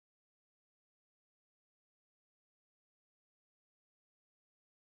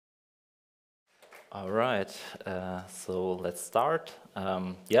All right, so let's start.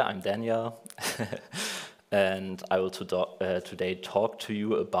 Yeah, I'm Daniel, and I will today talk to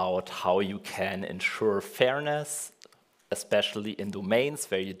you about how you can ensure fairness, especially in domains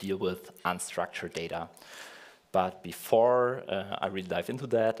where you deal with unstructured data. But before I really dive into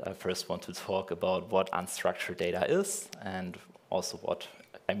that, I first want to talk about what unstructured data is and also what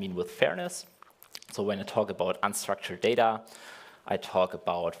I mean with fairness. So when I talk about unstructured data, I talk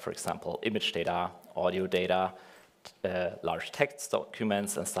about, for example, image data, audio data, large text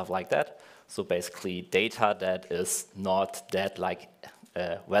documents and stuff like that. So basically data that is not that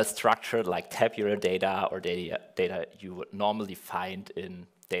well structured like tabular data or data you would normally find in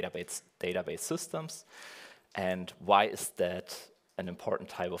database systems. And why is that an important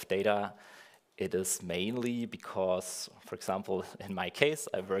type of data? It is mainly because, for example, in my case,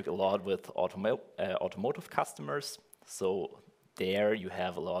 I work a lot with automotive customers. So there you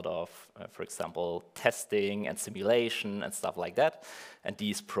have a lot of, for example, testing and simulation and stuff like that. And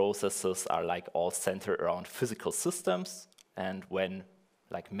these processes are like all centered around physical systems. And when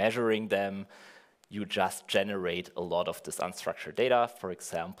measuring them, you just generate a lot of this unstructured data. For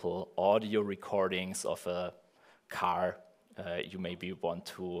example, audio recordings of a car you maybe want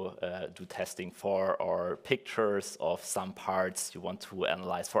to do testing for, or pictures of some parts you want to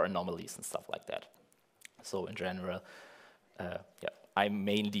analyze for anomalies and stuff like that. So in general, yeah, I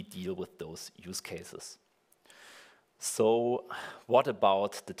mainly deal with those use cases. So what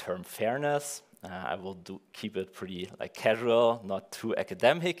about the term fairness? I will keep it pretty casual, not too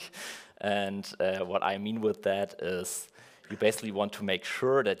academic. And what I mean with that is you basically want to make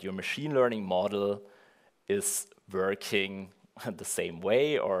sure that your machine learning model is working the same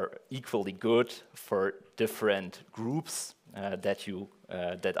way or equally good for different groups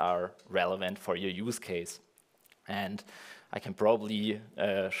that are relevant for your use case. And I can probably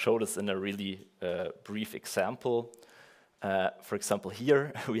show this in a really brief example. For example,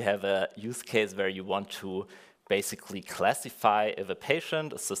 here we have a use case where you want to basically classify if a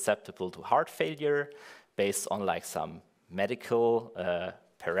patient is susceptible to heart failure based on some medical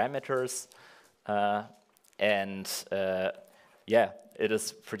parameters. Yeah, it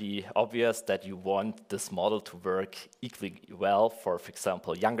is pretty obvious that you want this model to work equally well for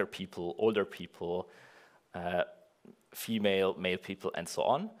example, younger people, older people, female, male people, and so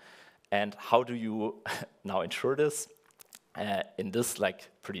on. And how do you now ensure this? In this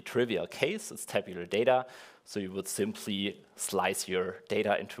pretty trivial case, it's tabular data. So you would simply slice your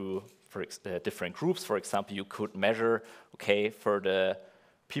data into different groups. For example, you could measure, okay, for the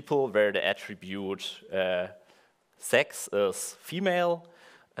people where the attribute sex is female,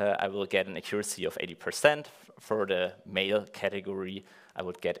 I will get an accuracy of 80%. For the male category, I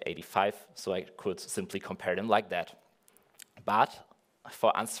would get 85%. So I could simply compare them like that. But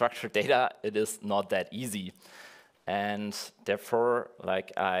for unstructured data, it is not that easy. And therefore,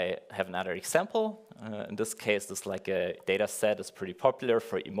 I have another example. In this case, this a data set is pretty popular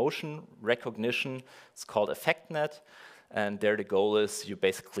for emotion recognition. It's called EffectNet. And there the goal is you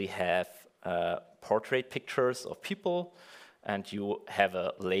basically have portrait pictures of people, and you have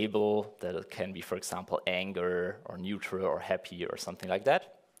a label that can be, for example, anger or neutral or happy or something like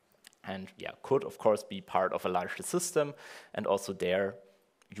that. And yeah, could of course be part of a larger system. And also there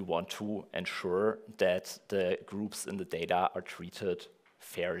you want to ensure that the groups in the data are treated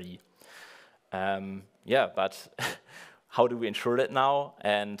fairly. Yeah, but how do we ensure that now?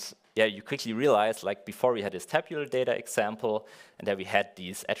 And yeah, you quickly realize, before we had this tabular data example, and then we had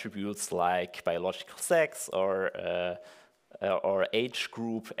these attributes like biological sex or age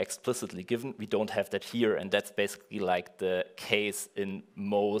group explicitly given. We don't have that here, and that's basically the case in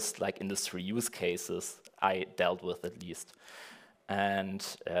most industry use cases I dealt with, at least. And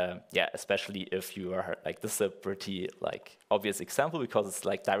yeah, especially if you are this is a pretty obvious example because it's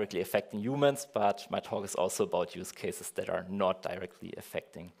directly affecting humans, but my talk is also about use cases that are not directly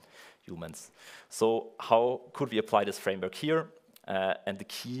affecting humans. So how could we apply this framework here? And the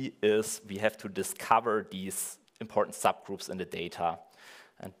key is we have to discover these important subgroups in the data.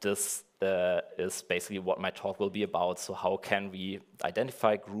 And this is basically what my talk will be about. So how can we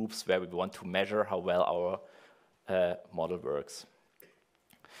identify groups where we want to measure how well our model works?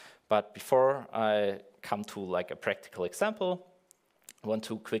 But before I come to a practical example, I want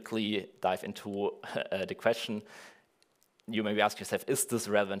to quickly dive into the question. You maybe ask yourself, is this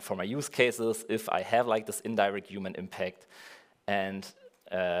relevant for my use cases if I have this indirect human impact? And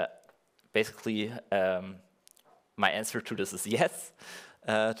basically, my answer to this is yes.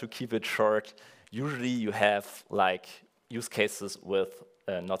 To keep it short, usually you have use cases with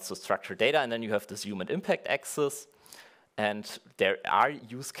not so structured data, and then you have this human impact axis. And there are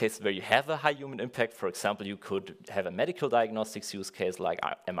use cases where you have a high human impact. For example, you could have a medical diagnostics use case like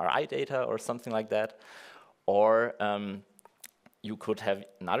MRI data or something like that. Or you could have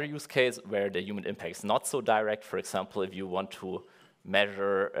another use case where the human impact is not so direct. For example, if you want to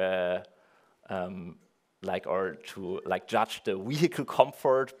measure judge the vehicle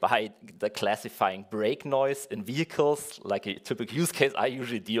comfort by the classifying brake noise in vehicles, like a typical use case I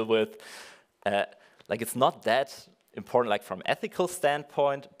usually deal with. It's not that important like from ethical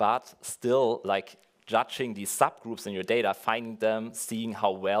standpoint, but still like judging these subgroups in your data, finding them, seeing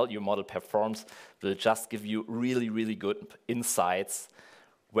how well your model performs will just give you really, really good insights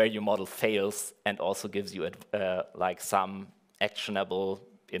where your model fails, and also gives you some actionable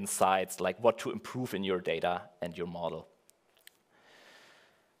insights like what to improve in your data and your model.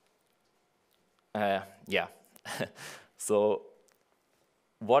 So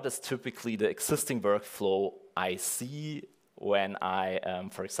what is typically the existing workflow I see when I am,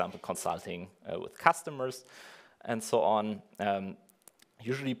 for example, consulting with customers and so on?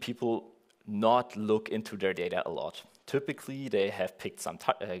 Usually people not look into their data a lot. Typically, they have picked some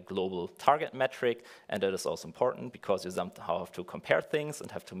global target metric, and that is also important because you somehow have to compare things and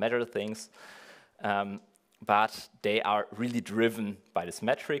have to measure things. But they are really driven by this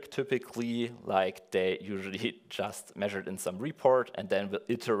metric typically, like they usually just measure it in some report and then will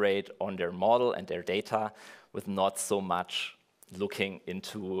iterate on their model and their data with not so much looking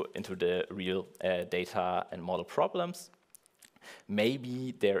into the real data and model problems.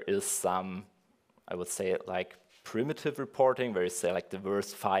 Maybe there is some, I would say, like primitive reporting where you say like the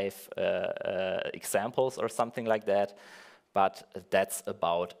worst 5 examples or something like that, but that's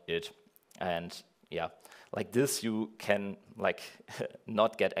about it. And yeah, like this you can like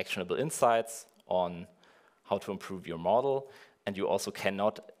not get actionable insights on how to improve your model, and you also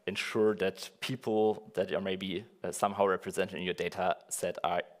cannot ensure that people that are maybe somehow represented in your data set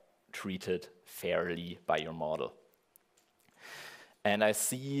are treated fairly by your model. And I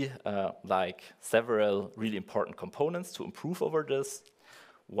see like several really important components to improve over this.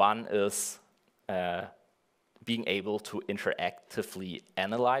 One is being able to interactively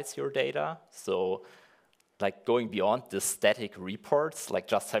analyze your data. So like going beyond the static reports, like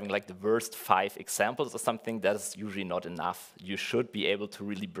just having like the worst 5 examples or something, that is usually not enough. You should be able to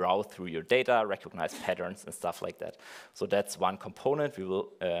really browse through your data, recognize patterns and stuff like that. So that's one component. We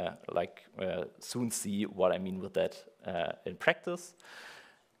will soon see what I mean with that in practice.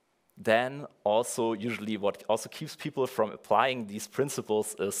 Then also usually what also keeps people from applying these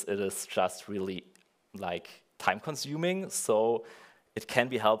principles is it is just really like time consuming. So it can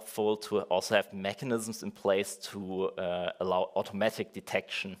be helpful to also have mechanisms in place to allow automatic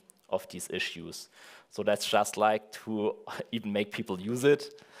detection of these issues. So that's just like to even make people use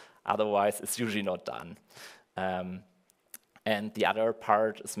it. Otherwise, it's usually not done. And the other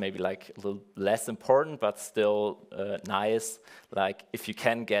part is maybe like a little less important, but still nice. Like if you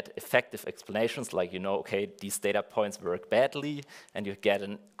can get effective explanations, like, you know, okay, these data points work badly, and you get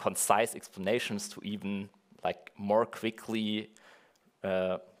concise explanations to even like more quickly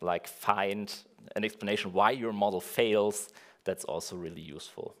like find an explanation why your model fails, that's also really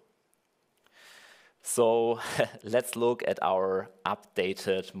useful. So let's look at our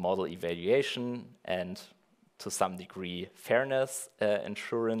updated model evaluation and to some degree fairness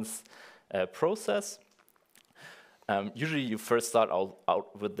assurance process. Usually you first start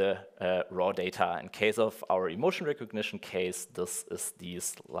out with the raw data. In case of our emotion recognition case, this is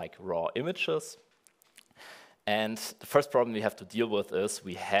these like raw images. And the first problem we have to deal with is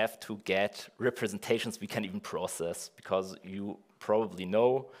we have to get representations we can even process, because you probably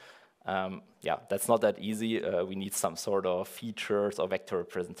know, that's not that easy. We need some sort of features or vector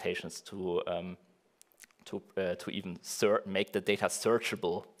representations to even make the data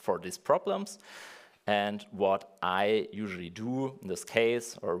searchable for these problems. And what I usually do in this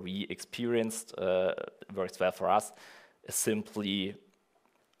case, or we experienced, works well for us, is simply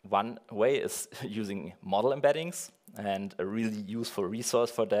one way is using model embeddings, and a really useful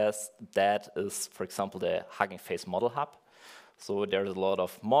resource for that is, for example, the Hugging Face Model Hub. So there's a lot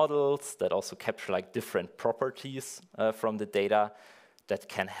of models that also capture like different properties from the data that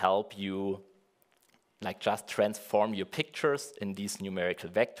can help you like just transform your pictures in these numerical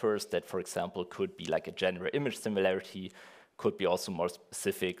vectors that, for example, could be like a general image similarity, could be also more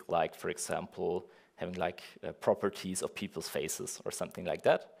specific, like, for example, having like properties of people's faces or something like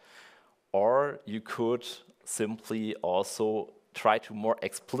that. Or you could simply also try to more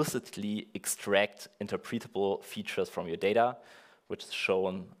explicitly extract interpretable features from your data, which is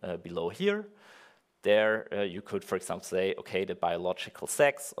shown below here. There you could, for example, say, okay, the biological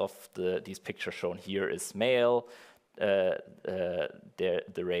sex of these pictures shown here is male.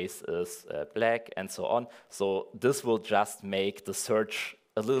 the race is black, and so on. So this will just make the search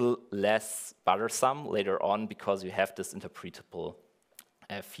a little less bothersome later on because you have this interpretable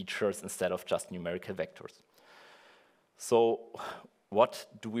features instead of just numerical vectors. So what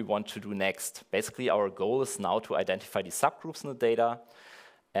do we want to do next? Basically, our goal is now to identify the subgroups in the data,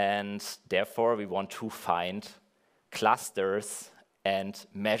 and therefore we want to find clusters and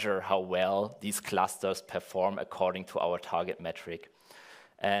measure how well these clusters perform according to our target metric.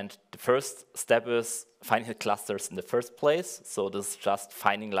 And the first step is finding the clusters in the first place. So this is just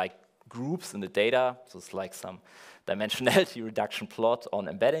finding like groups in the data. So it's like some dimensionality reduction plot on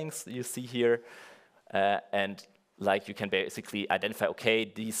embeddings you see here. And like you can basically identify, okay,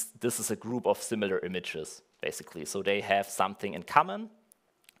 this is a group of similar images, basically. So they have something in common.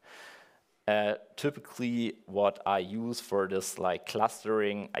 Typically, what I use for this like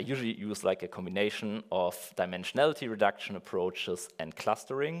clustering, I usually use like a combination of dimensionality reduction approaches and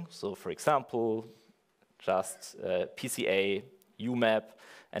clustering. So for example, just PCA, UMAP,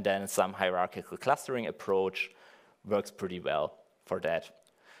 and then some hierarchical clustering approach works pretty well for that.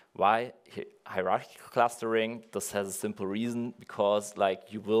 Why hierarchical clustering? This has a simple reason, because like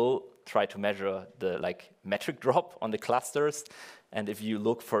you will try to measure the like metric drop on the clusters, and if you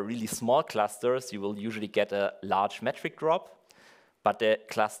look for really small clusters, you will usually get a large metric drop, but the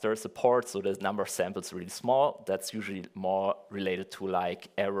cluster support, so the number of samples is really small. That's usually more related to like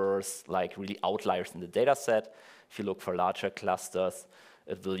errors, like really outliers in the data set. If you look for larger clusters,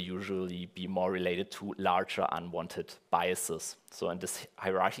 it will usually be more related to larger unwanted biases. So in this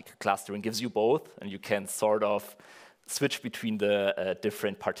hierarchical clustering gives you both, and you can sort of switch between the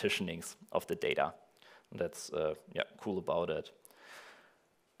different partitionings of the data. And that's yeah, cool about it.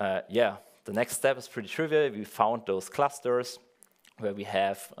 Yeah, the next step is pretty trivial. We found those clusters where we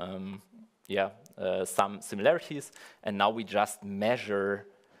have some similarities, and now we just measure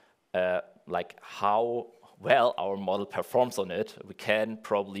like how well our model performs on it. We can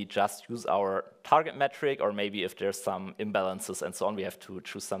probably just use our target metric, or maybe if there's some imbalances and so on, we have to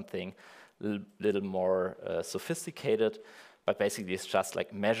choose something a little more sophisticated. But basically, it's just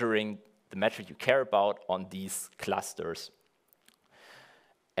like measuring the metric you care about on these clusters.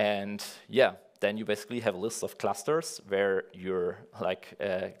 And yeah, then you basically have a list of clusters where you're like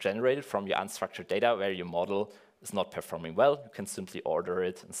generated from your unstructured data, where your model is not performing well. You can simply order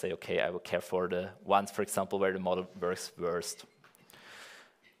it and say, okay, I will care for the ones, for example, where the model works worst.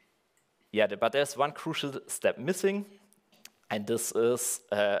 Yeah, but there's one crucial step missing, and this is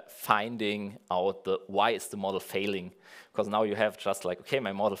finding out why is the model failing. Because now you have just like, okay,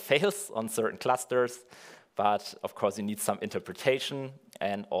 my model fails on certain clusters, but of course you need some interpretation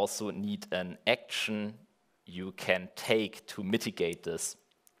and also need an action you can take to mitigate this.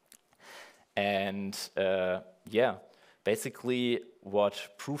 And yeah, basically what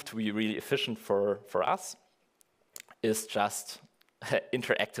proved to be really efficient for us is just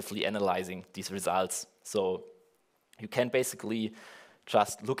interactively analyzing these results. So you can basically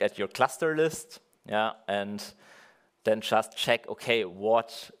just look at your cluster list, yeah, and then just check, okay,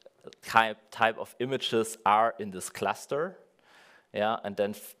 what type of images are in this cluster, yeah, and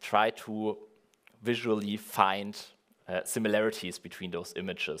then try to visually find similarities between those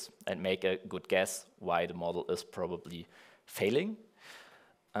images and make a good guess why the model is probably failing.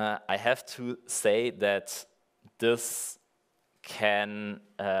 I have to say that this can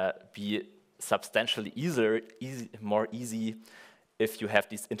be substantially more easy if you have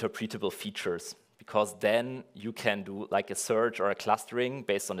these interpretable features, because then you can do like a search or a clustering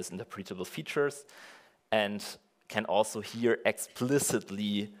based on these interpretable features, and can also here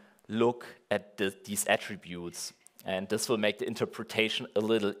explicitly look at these attributes. And this will make the interpretation a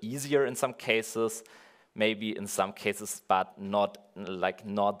little easier in some cases, maybe in some cases, but not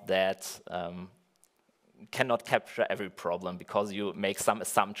that, cannot capture every problem, because you make some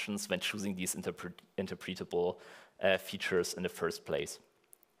assumptions when choosing these interpretable features in the first place.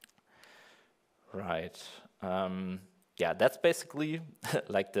 Right. Yeah, that's basically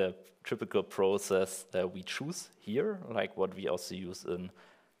like the typical process we choose here, like what we also use in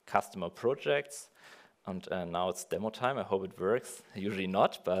customer projects. And now it's demo time. I hope it works. Usually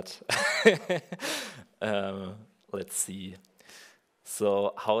not, but let's see.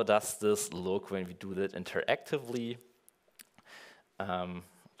 So how does this look when we do that interactively?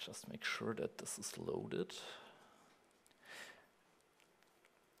 Just make sure that this is loaded.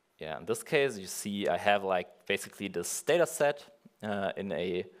 Yeah, in this case, you see I have like basically this data set in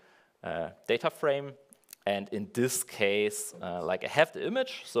a data frame. And in this case, like I have the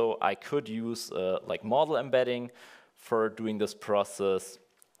image, so I could use like model embedding for doing this process,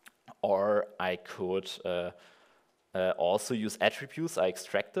 or I could also use attributes I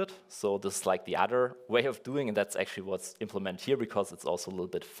extracted. So this is like the other way of doing, and that's actually what's implemented here because it's also a little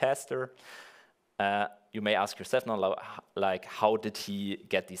bit faster. You may ask yourself now, like, how did he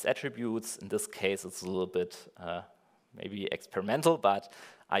get these attributes? In this case, it's a little bit maybe experimental, but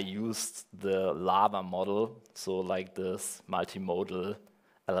I used the lava model, so like this multimodal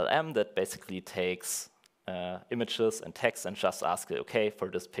LLM that basically takes images and text and just asks it, okay, for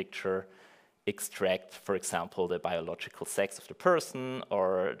this picture, extract, for example, the biological sex of the person,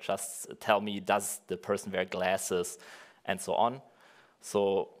 or just tell me, does the person wear glasses, and so on.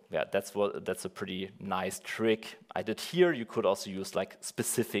 So yeah, that's a pretty nice trick I did here. You could also use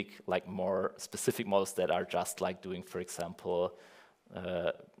like more specific models that are just like doing, for example,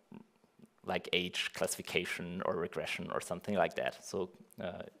 like age classification or regression or something like that. So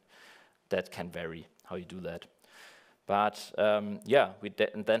that can vary how you do that. But yeah, we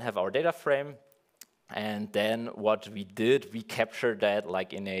then have our data frame, and then what we did, we captured that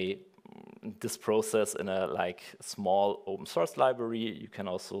like in this process in a like small open source library. You can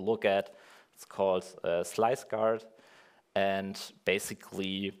also look at. It's called Sliceguard, and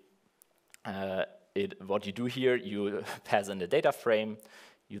basically what you do here, you pass in the data frame.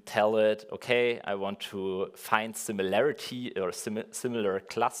 You tell it, okay, I want to find similarity or similar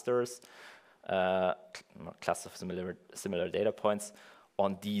clusters. Cluster of similar data points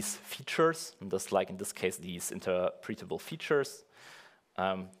on these features, and just like in this case, these interpretable features.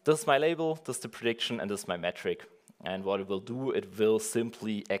 This is my label, this is the prediction, and this is my metric. And what it will do, it will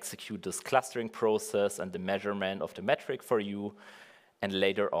simply execute this clustering process and the measurement of the metric for you, and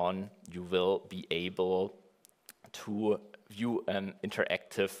later on, you will be able to view an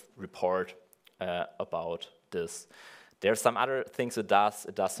interactive report about this. There are some other things it does.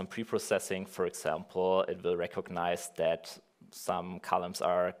 It does some pre-processing. For example, it will recognize that some columns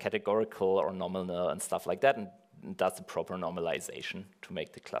are categorical or nominal and stuff like that, and does the proper normalization to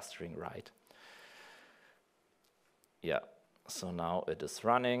make the clustering right. Yeah, so now it is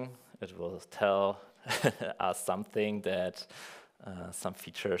running. It will tell us something that some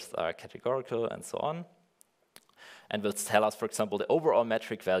features are categorical and so on. And will tell us, for example, the overall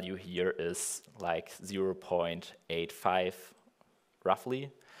metric value here is like 0.85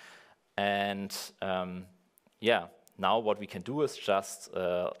 roughly. And yeah, now what we can do is just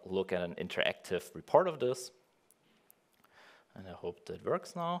look at an interactive report of this. And I hope that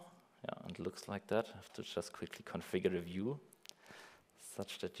works now. Yeah, it looks like that. I have to just quickly configure the view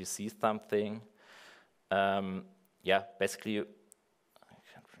such that you see something. Yeah, basically, I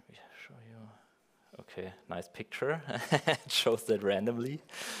can't really show you. Okay, nice picture. It shows that randomly.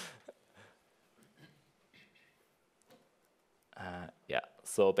 Yeah,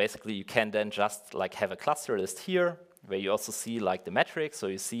 so basically you can then just like have a cluster list here where you also see like the metric. So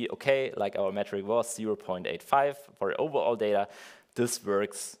you see, okay, like our metric was 0.85 for overall data. This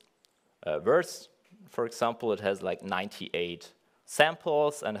works worse. For example, it has like 98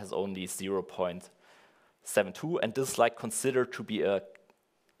 samples and has only 0.72, and this is like considered to be a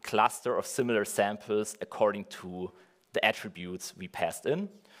cluster of similar samples according to the attributes we passed in.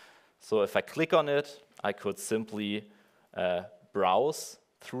 So if I click on it, I could simply browse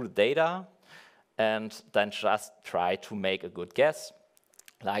through the data and then just try to make a good guess,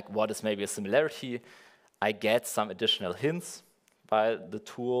 like what is maybe a similarity. I get some additional hints by the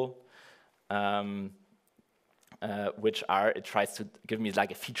tool, which it tries to give me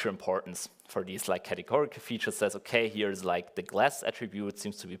like a feature importance for these like categorical features. Says, okay, here's like the glass attribute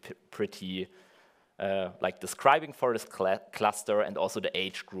seems to be pretty like describing for this cluster, and also the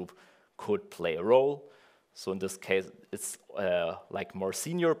age group could play a role. So in this case, it's like more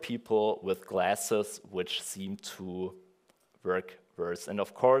senior people with glasses, which seem to work worse. And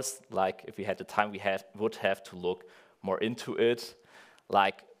of course, like if we had the time, we would have to look more into it.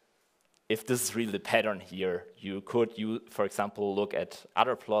 Like if this is really the pattern here, you could, for example, look at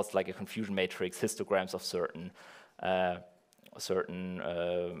other plots like a confusion matrix, histograms of certain,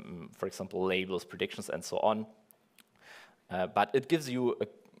 for example, labels, predictions, and so on. But it gives you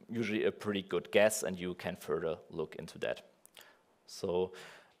usually a pretty good guess, and you can further look into that. So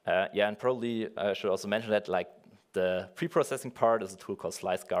yeah, and probably I should also mention that like the pre-processing part is a tool called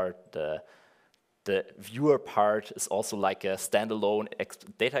Sliceguard. The viewer part is also like a standalone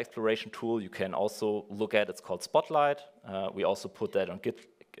data exploration tool you can also look at. It's called Spotlight. We also put that on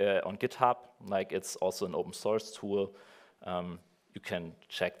GitHub. Like it's also an open source tool. You can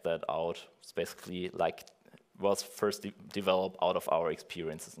check that out. It's basically like was first developed out of our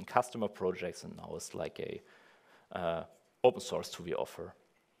experiences in customer projects, and now it's like a open source tool we offer.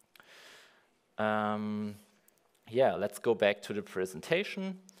 Yeah, let's go back to the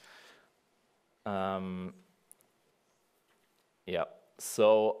presentation. Yeah.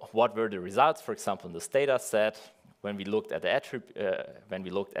 So what were the results? For example, in this data set, when we looked at the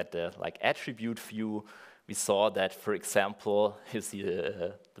attribute view, we saw that, for example, you see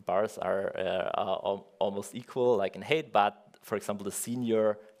the bars are almost equal, like in height, but for example, the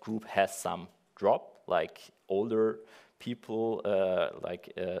senior group has some drop, like older people,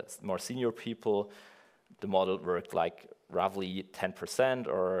 more senior people. The model worked like roughly 10%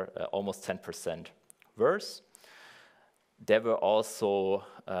 or almost 10% worse. There were also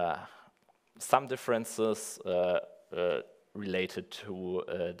some differences related to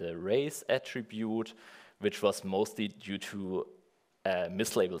the race attribute, which was mostly due to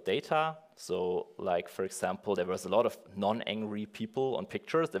mislabeled data. So, like, for example, there was a lot of non-angry people on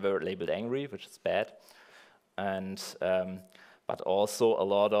pictures. They were labeled angry, which is bad. And but also a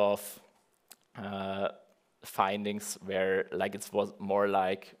lot of findings where, like, it was more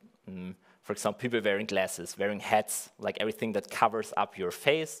like, for example, people wearing glasses, wearing hats, like everything that covers up your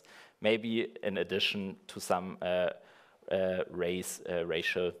face, maybe in addition to some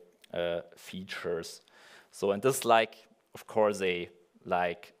racial features. So, and this is like, of course, a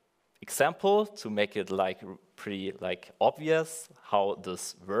example to make it like pretty obvious how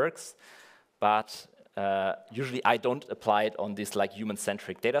this works, but usually I don't apply it on these like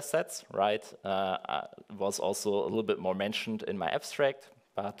human-centric data sets, right? It was also a little bit more mentioned in my abstract,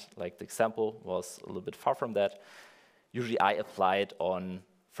 but like the example was a little bit far from that. Usually I apply it on,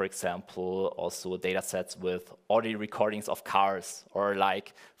 for example, also data sets with audio recordings of cars, or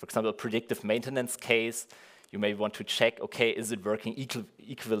like, for example, a predictive maintenance case. You may want to check, okay, is it working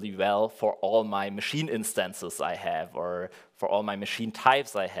equally well for all my machine instances I have, or for all my machine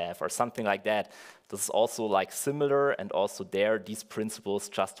types I have, or something like that. This is also like similar, and also there, these principles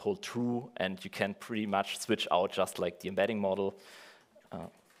just hold true, and you can pretty much switch out just like the embedding model.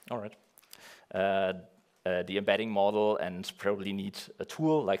 All right. The embedding model, and probably need a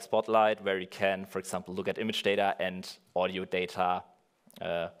tool like Spotlight where you can, for example, look at image data and audio data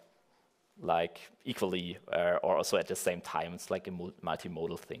like equally or also at the same time. It's like a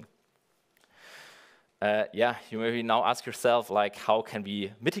multimodal thing. Yeah, you maybe now ask yourself, like, how can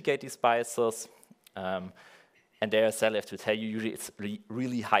we mitigate these biases? And there, sadly, I have to tell you, usually it's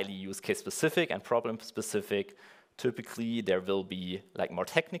really highly use case specific and problem specific. Typically, there will be like more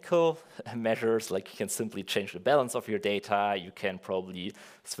technical measures, like you can simply change the balance of your data. You can probably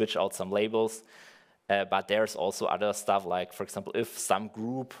switch out some labels. But there's also other stuff, like, for example, if some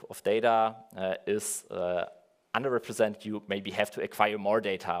group of data is underrepresented, you maybe have to acquire more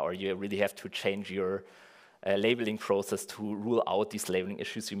data, or you really have to change your labeling process to rule out these labeling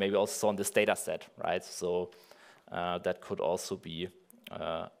issues you maybe also saw in this data set, right? So that could also be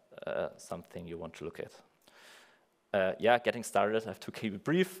something you want to look at. Yeah, getting started, I have to keep it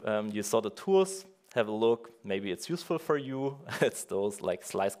brief. You saw the tools, have a look, maybe it's useful for you. It's those like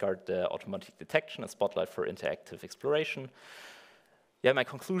Sliceguard, the automatic detection, and Spotlight for interactive exploration. Yeah, my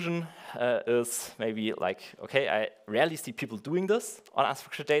conclusion is maybe like, okay, I rarely see people doing this on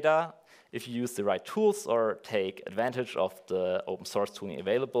unstructured data. If you use the right tools or take advantage of the open source tooling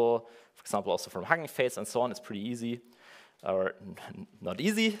available, for example, also from Hugging Face and so on, it's pretty easy. Or not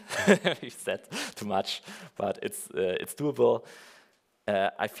easy, we said too much, but it's doable.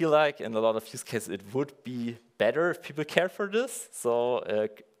 I feel like in a lot of use cases it would be better if people care for this. So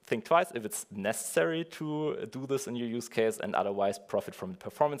think twice if it's necessary to do this in your use case, and otherwise profit from the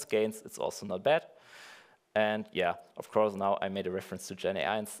performance gains. It's also not bad. And yeah, of course, now I made a reference to Gen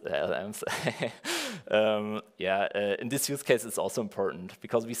AI and LLMs. In this use case, it's also important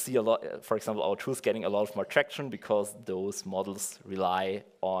because we see a lot, for example, our tools getting a lot of more traction because those models rely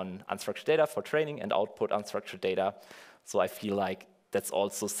on unstructured data for training and output unstructured data. So I feel like that's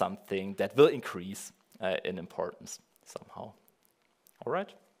also something that will increase in importance somehow. All right,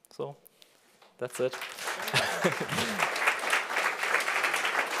 so that's it.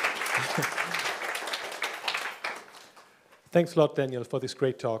 Thanks a lot, Daniel, for this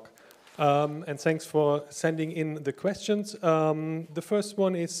great talk. And thanks for sending in the questions. The first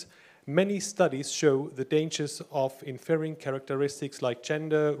one is, many studies show the dangers of inferring characteristics like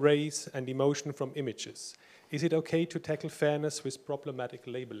gender, race, and emotion from images. Is it okay to tackle fairness with problematic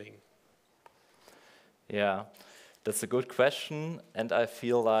labeling? Yeah, that's a good question, and I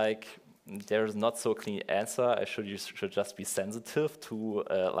feel like there's not so clean answer. You should just be sensitive to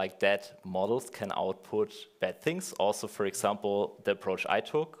like that models can output bad things. Also, for example, the approach I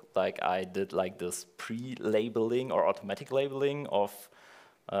took, like I did like this pre-labeling or automatic labeling of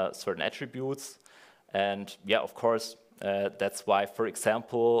certain attributes. And yeah, of course, that's why, for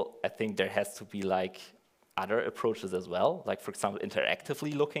example, I think there has to be like other approaches as well, like for example,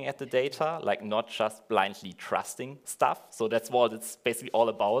 interactively looking at the data, like not just blindly trusting stuff. So that's what it's basically all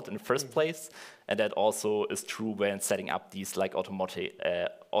about in the first place. And that also is true when setting up these like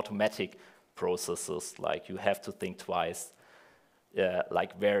automatic processes. Like you have to think twice,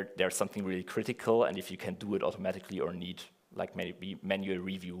 like where there's something really critical and if you can do it automatically or need like maybe manual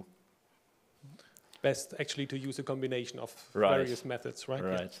review. Best actually to use a combination of Right. various methods, right?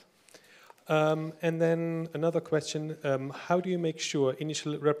 Right. And then another question, how do you make sure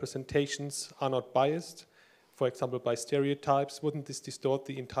initial representations are not biased, for example, by stereotypes? Wouldn't this distort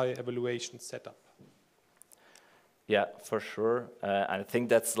the entire evaluation setup? Yeah, for sure. I think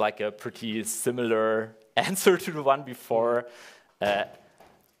that's like a pretty similar answer to the one before.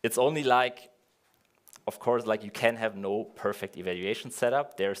 It's only like, of course, like you can have no perfect evaluation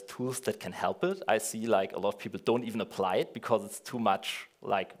setup. There's tools that can help it. I see like a lot of people don't even apply it because it's too much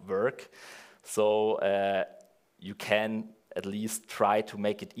like work. So you can at least try to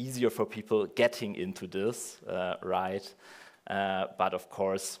make it easier for people getting into this, right? But of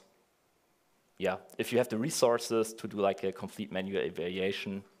course, yeah, if you have the resources to do like a complete manual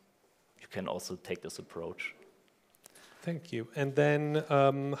evaluation, you can also take this approach. Thank you. And then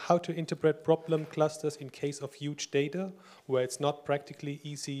how to interpret problem clusters in case of huge data where it's not practically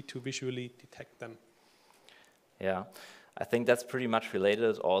easy to visually detect them? Yeah, I think that's pretty much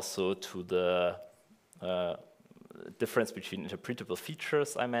related also to the difference between interpretable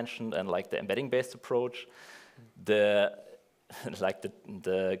features I mentioned and like the embedding-based approach. The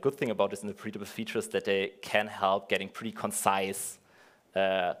good thing about these interpretable features is that they can help getting pretty concise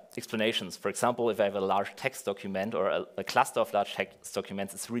explanations. For example, if I have a large text document or a cluster of large text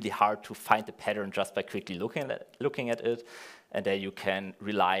documents, it's really hard to find the pattern just by quickly looking at it. And then you can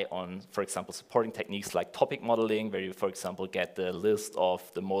rely on, for example, supporting techniques like topic modeling, where you, for example, get the list of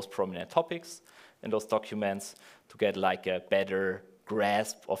the most prominent topics in those documents to get like a better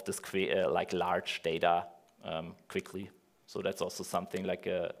grasp of this like large data quickly. So that's also something like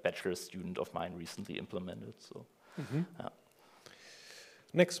a bachelor student of mine recently implemented. So. Yeah.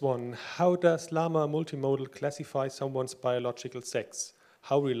 Next one, how does Llama multimodal classify someone's biological sex?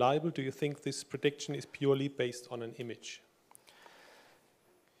 How reliable do you think this prediction is purely based on an image?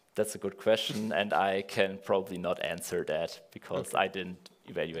 That's a good question, and I can probably not answer that because I didn't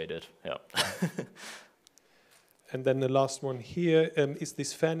evaluate it. Yeah. And then the last one here, is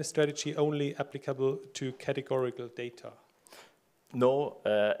this fairness strategy only applicable to categorical data? No,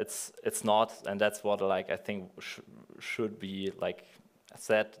 it's not, and that's what like I think should be like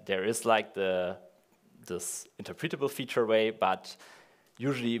said. There is like this interpretable feature way, but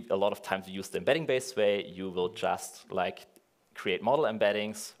usually a lot of times you use the embedding-based way. You will just like create model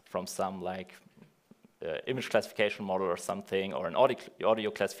embeddings from some like image classification model or something, or an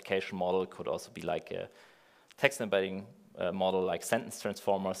audio classification model. Could also be like a text embedding model, like sentence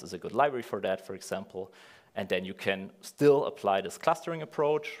transformers is a good library for that, for example. And then you can still apply this clustering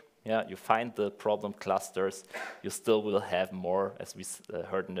approach. Yeah, you find the problem clusters. You still will have more, as we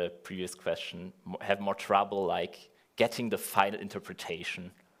heard in the previous question, have more trouble like getting the final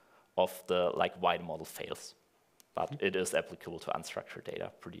interpretation of the like why the model fails. But it is applicable to unstructured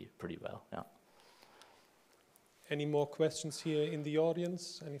data pretty well. Yeah. Any more questions here in the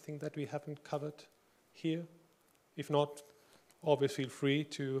audience? Anything that we haven't covered here? If not, always feel free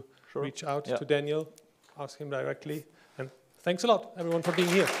to reach out to Daniel, ask him directly. And thanks a lot, everyone, for being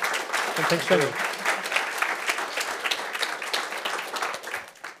here. And thanks, Daniel.